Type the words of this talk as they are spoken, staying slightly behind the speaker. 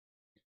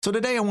So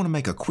today I want to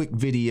make a quick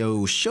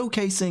video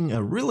showcasing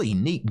a really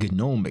neat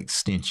GNOME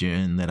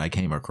extension that I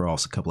came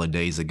across a couple of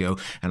days ago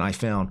and I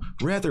found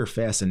rather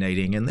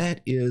fascinating, and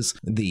that is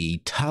the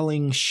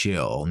tiling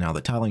shell. Now the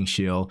tiling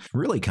shell,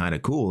 really kind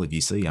of cool. If you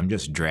see, I'm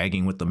just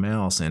dragging with the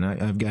mouse and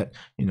I've got,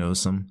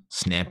 some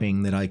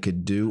snapping that I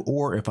could do,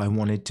 or if I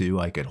wanted to,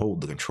 I could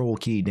hold the control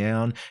key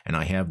down and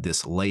I have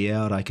this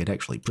layout. I could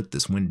actually put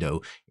this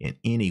window in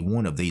any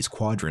one of these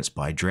quadrants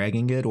by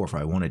dragging it, or if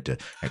I wanted to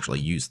actually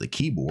use the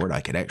keyboard,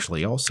 I could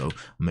actually also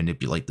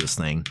manipulate this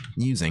thing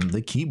using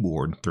the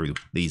keyboard through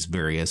these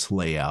various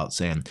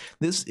layouts. And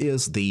this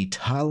is the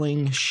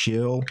tiling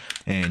shell,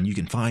 and you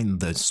can find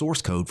the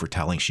source code for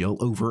tiling shell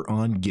over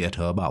on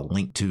GitHub. I'll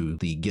link to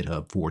the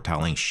GitHub for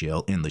tiling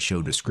shell in the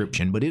show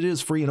description, but it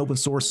is free and open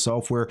source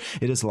software.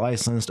 It is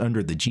licensed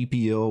under the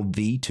GPL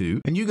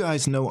v2, and you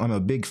guys know I'm a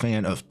big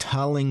fan of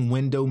tiling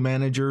window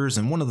managers.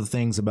 And one of the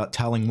things about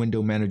tiling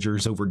window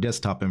managers over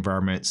desktop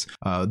environments,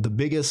 the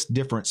biggest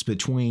difference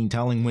between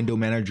tiling window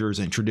managers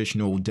and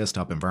traditional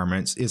desktop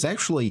environments is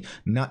actually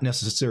not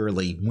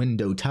necessarily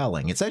window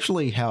tiling. It's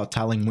actually how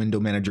tiling window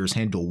managers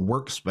handle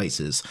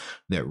workspaces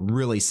that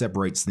really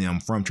separates them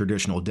from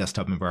traditional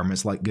desktop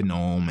environments like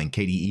GNOME and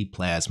KDE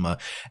Plasma.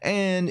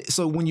 And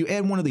so when you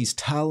add one of these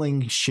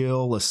tiling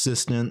shell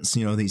assistants,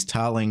 these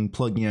tiling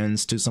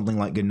plugins to something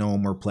like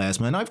GNOME or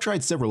Plasma, and I've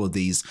tried several of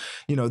these,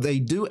 they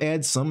do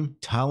add some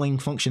tiling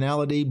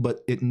functionality,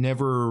 but it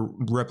never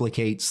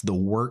replicates the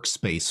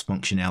workspace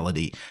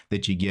functionality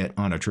that you get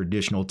on a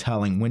traditional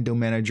tiling window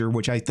manager,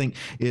 which I think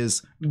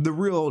is the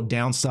real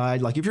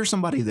downside. Like if you're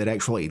somebody that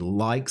actually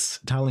likes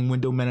tiling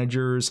window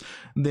managers,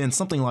 then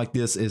something like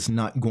this is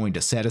not going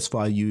to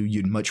satisfy you.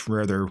 You'd much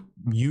rather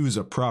use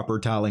a proper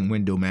tiling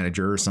window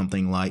manager or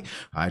something like,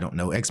 I don't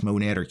know,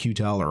 Xmonad or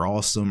Qtile or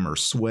Awesome or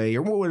Sway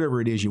or whatever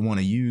it is you want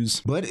to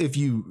use. But if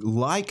you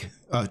like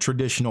a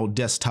traditional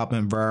desktop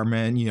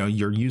environment,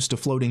 you're used to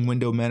floating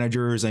window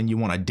managers and you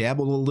want to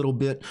dabble a little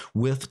bit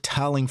with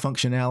tiling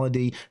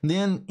functionality,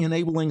 then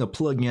enabling a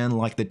plugin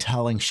like the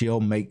tiling shell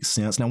makes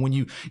sense. Now, when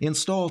you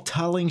install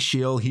tiling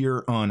shell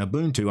here on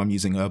Ubuntu, I'm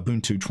using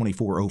Ubuntu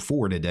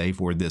 24.04 today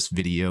for this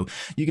video,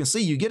 you can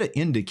see you get an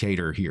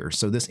indicator here.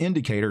 So this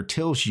indicator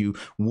tells you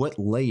what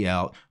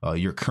layout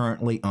you're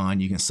currently on.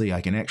 You can see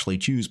I can actually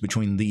choose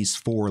between these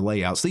four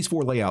layouts. These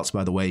four layouts,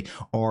 by the way,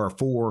 are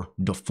four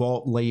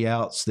default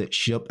layouts that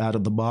ship out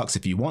of the box.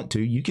 If you want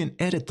to, you can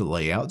edit the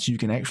layouts. You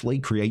can actually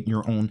create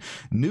your own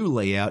new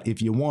layout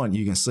if you want.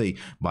 You can see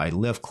by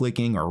left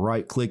clicking or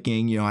right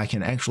clicking, I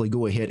can actually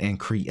go ahead and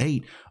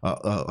create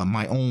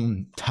my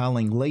own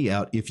tiling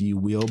layout, if you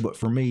will. But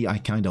for me, I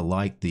kind of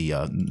like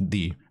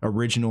the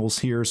originals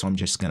here, so I'm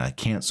just going to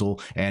cancel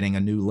adding a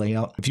new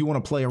layout. If you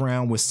want to play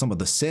around with some of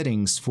the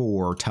settings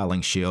for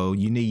tiling shell,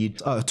 you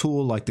need a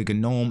tool like the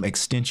GNOME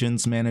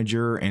Extensions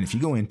Manager. And if you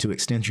go into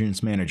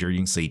Extensions Manager, you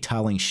can see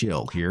tiling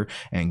shell here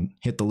and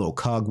hit the little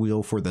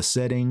cogwheel for the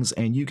settings,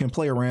 and you can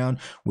play around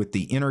with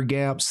the inner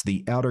gaps,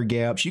 the outer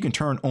gaps. You can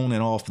turn on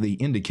and off the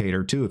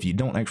indicator too. If you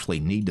don't actually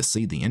need to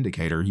see the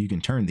indicator, you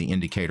can turn the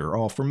indicator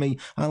off. For me,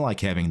 I like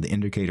having the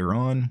indicator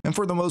on. And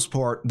for the most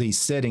part, these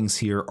settings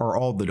here are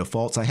all the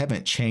defaults. I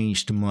haven't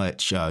changed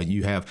much.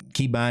 You have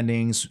key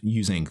bindings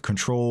using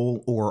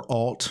Control or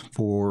Alt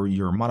for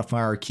your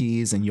modifier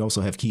keys, and you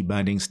also have key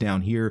bindings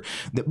down here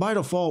that by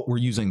default we're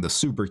using the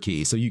super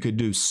key. So you could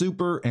do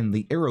super and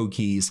the arrow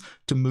keys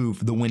to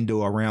move the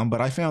window around,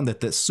 but I found that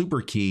that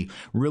super key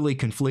really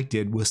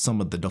conflicted with some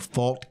of the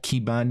default key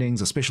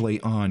bindings, especially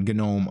on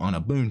GNOME on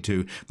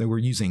Ubuntu. They were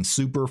using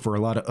super for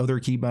a lot of other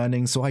key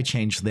bindings, so I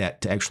changed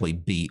that to actually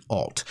be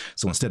Alt.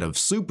 So instead of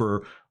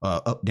super,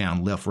 up,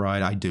 down, left,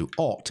 right, I do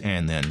Alt,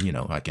 and then,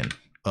 I can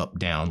up,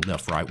 down,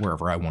 left, right,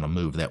 wherever I want to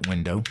move that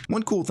window.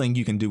 One cool thing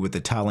you can do with the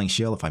tiling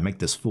shell, if I make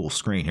this full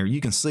screen here, you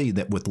can see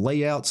that with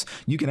layouts,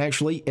 you can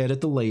actually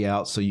edit the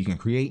layouts. So you can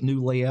create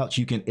new layouts,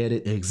 you can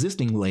edit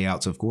existing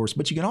layouts, of course,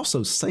 but you can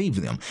also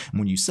save them. And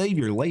when you save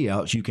your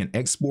layouts, you can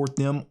export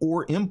them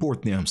or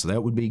import them. So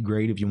that would be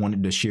great if you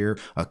wanted to share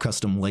a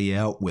custom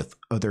layout with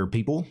other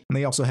people. And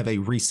they also have a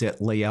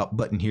reset layout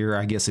button here.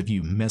 I guess if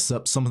you mess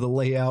up some of the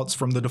layouts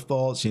from the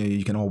defaults,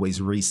 you can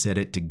always reset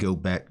it to go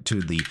back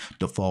to the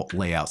default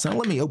layouts. Now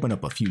let me open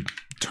up a few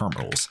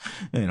terminals.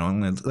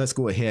 Let's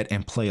go ahead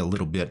and play a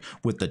little bit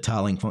with the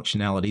tiling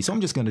functionality. So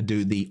I'm just going to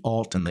do the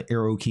Alt and the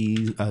arrow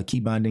key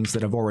bindings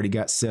that I've already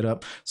got set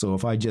up. So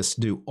if I just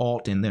do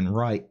Alt and then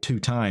right 2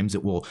 times,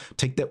 it will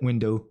take that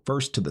window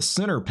first to the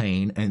center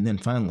pane and then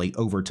finally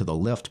over to the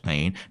left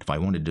pane. If I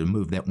wanted to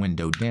move that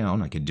window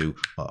down, I could do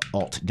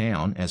Alt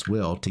down as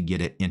well to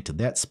get it into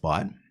that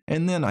spot.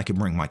 And then I could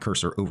bring my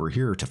cursor over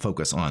here to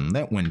focus on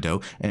that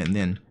window and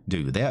then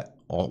do that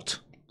Alt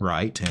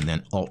right and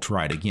then Alt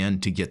right again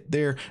to get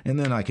there. And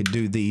then I could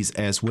do these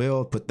as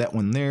well, put that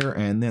one there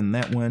and then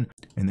that one,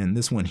 and then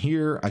this one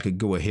here I could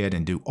go ahead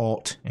and do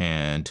Alt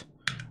and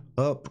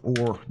up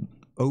or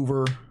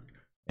over,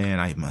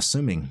 and I'm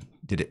assuming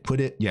Did it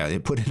put it? Yeah,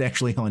 it put it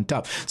actually on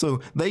top.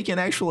 So they can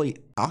actually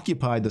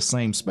occupy the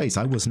same space.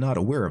 I was not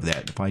aware of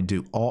that. If I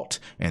do Alt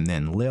and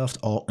then left,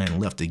 Alt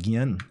and left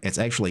again, it's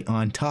actually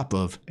on top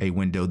of a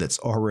window that's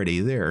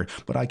already there.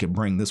 But I could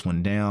bring this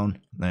one down,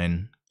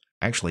 and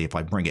actually if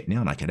I bring it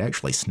down, I could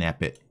actually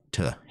snap it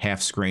to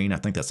half screen. I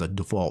think that's a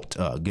default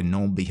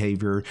GNOME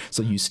behavior.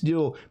 So you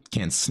still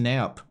can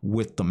snap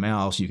with the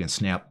mouse. You can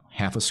snap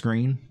half a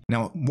screen.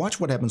 Now watch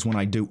what happens when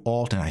I do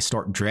Alt and I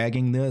start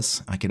dragging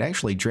this. I could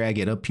actually drag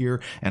it up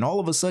here, and all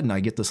of a sudden I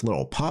get this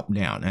little pop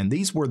down, and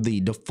these were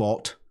the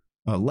default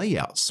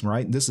layouts,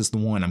 right? This is the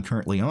one I'm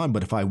currently on,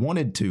 but if I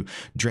wanted to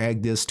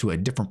drag this to a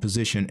different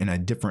position in a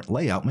different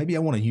layout, maybe I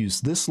want to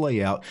use this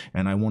layout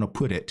and I want to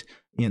put it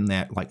in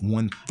that like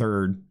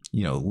 1/3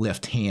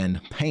 left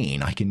hand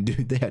pane, I can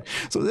do that.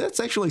 So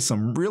that's actually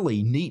some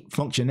really neat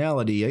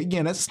functionality.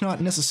 Again, that's not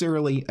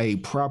necessarily a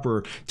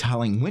proper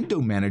tiling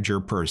window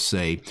manager per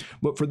se,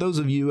 but for those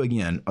of you,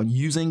 again,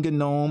 using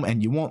GNOME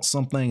and you want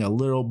something a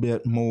little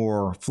bit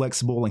more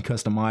flexible and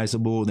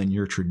customizable than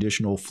your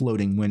traditional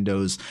floating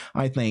windows,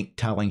 I think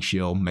Tiling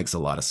Shell makes a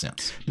lot of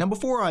sense. Now,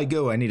 before I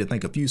go, I need to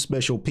thank a few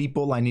special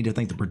people. I need to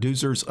thank the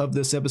producers of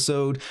this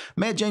episode: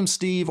 Matt, James,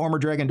 Steve, Armor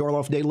Dragon,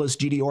 Darloff, Daedalus,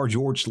 GDR,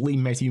 George, Lee,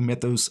 Matthew,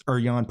 Mythos,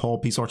 Urjan, Paul,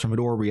 Peace Archer,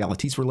 Fedora,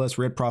 Realities for Less,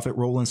 Red Prophet,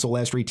 Roland,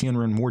 Solastri,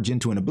 Tenrin, More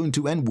Gentoo, and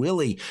Ubuntu, and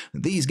Willie.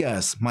 These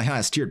guys, my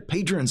highest tiered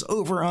patrons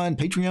over on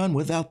Patreon.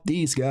 Without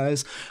these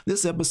guys,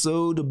 this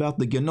episode about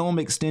the GNOME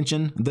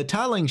extension, the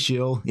Tiling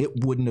Shell,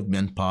 it wouldn't have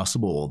been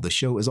possible. The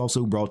show is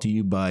also brought to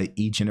you by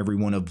each and every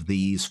one of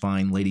these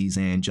fine ladies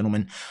and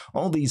gentlemen.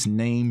 All these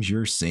names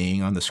you're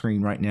seeing on the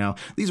screen right now,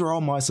 these are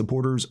all my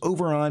supporters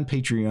over on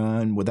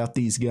Patreon. Without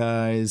these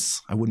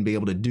guys, I wouldn't be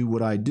able to do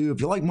what I do.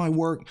 If you like my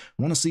work,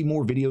 want to see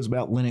more videos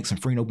about Linux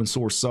and free and open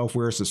source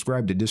software,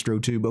 subscribe to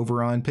DistroTube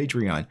over on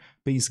Patreon.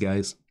 Peace,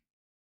 guys.